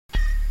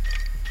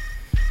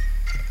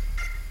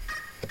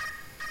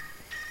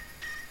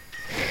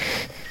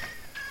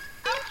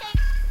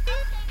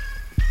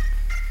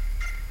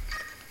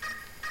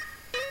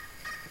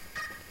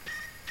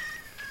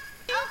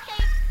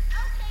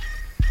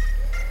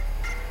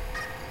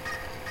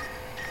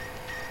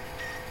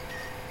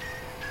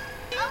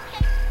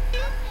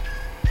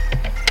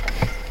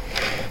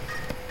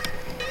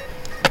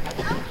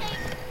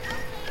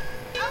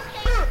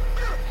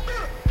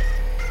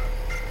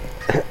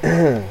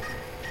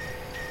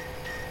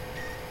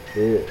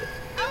Yeah.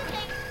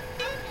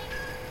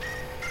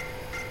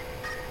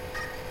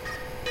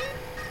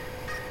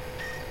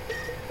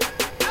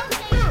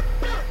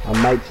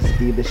 I might just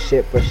be the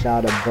shit fresh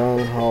out of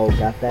bunghole.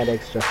 Got that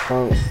extra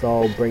funk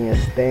soul, bringing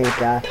stink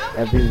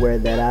everywhere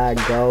that I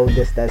go.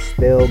 This that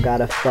still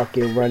got a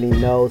fucking runny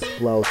nose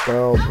flow.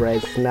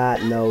 Thoroughbred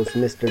snot nose,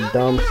 Mr.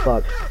 Dumb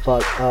Fuck.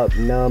 Fuck up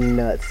numb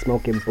nuts,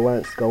 smoking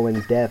blunts, going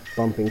deaf,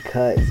 bumping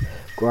cuts.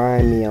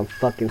 Grimy, I'm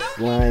fucking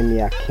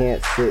slimy. I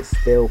can't sit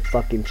still,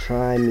 fucking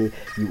try me.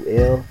 You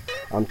ill?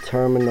 I'm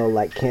terminal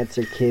like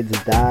cancer kids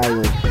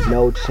dying.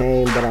 No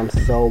chain, but I'm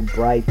so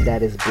bright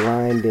that it's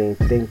blinding.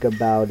 Think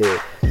about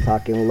it.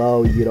 Talking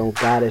low, you don't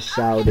gotta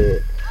shout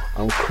it.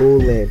 I'm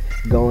coolin',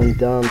 going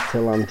dumb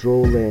till I'm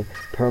drooling,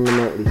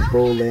 permanently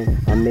fooling.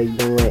 I'm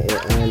ignorant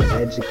and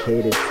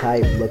uneducated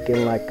type,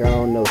 looking like I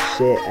don't know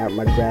shit at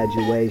my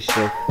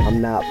graduation. I'm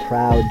not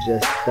proud,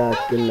 just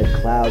stuck in the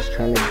clouds,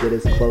 trying to get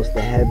as close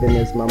to heaven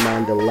as my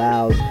mind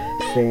allows.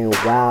 Saying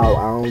wow,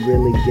 I don't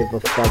really give a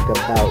fuck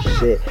about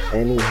shit.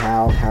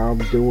 Anyhow, how I'm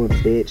doing,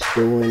 bitch,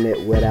 doing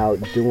it without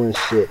doing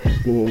shit.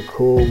 Being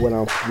cool when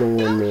I'm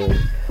fluent in.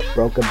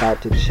 Broke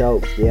about to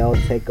choke, yeah, I'll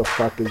take a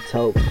fucking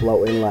toke.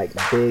 Floating like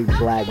big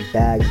black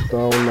bags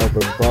thrown over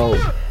boat.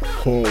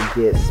 Can't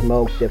get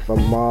smoked if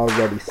I'm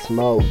already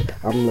smoked.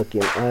 I'm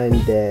looking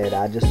undead,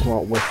 I just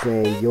want what's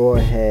in your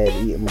head.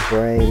 Eating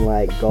brain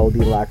like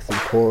Goldilocks and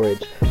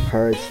porridge.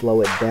 Heard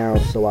slow it down,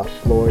 so I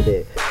floored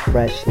it.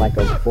 Fresh like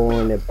I'm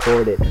foreign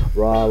imported.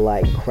 Raw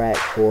like crack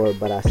core,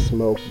 but I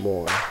smoke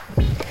more.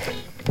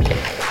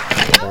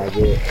 Bag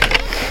it.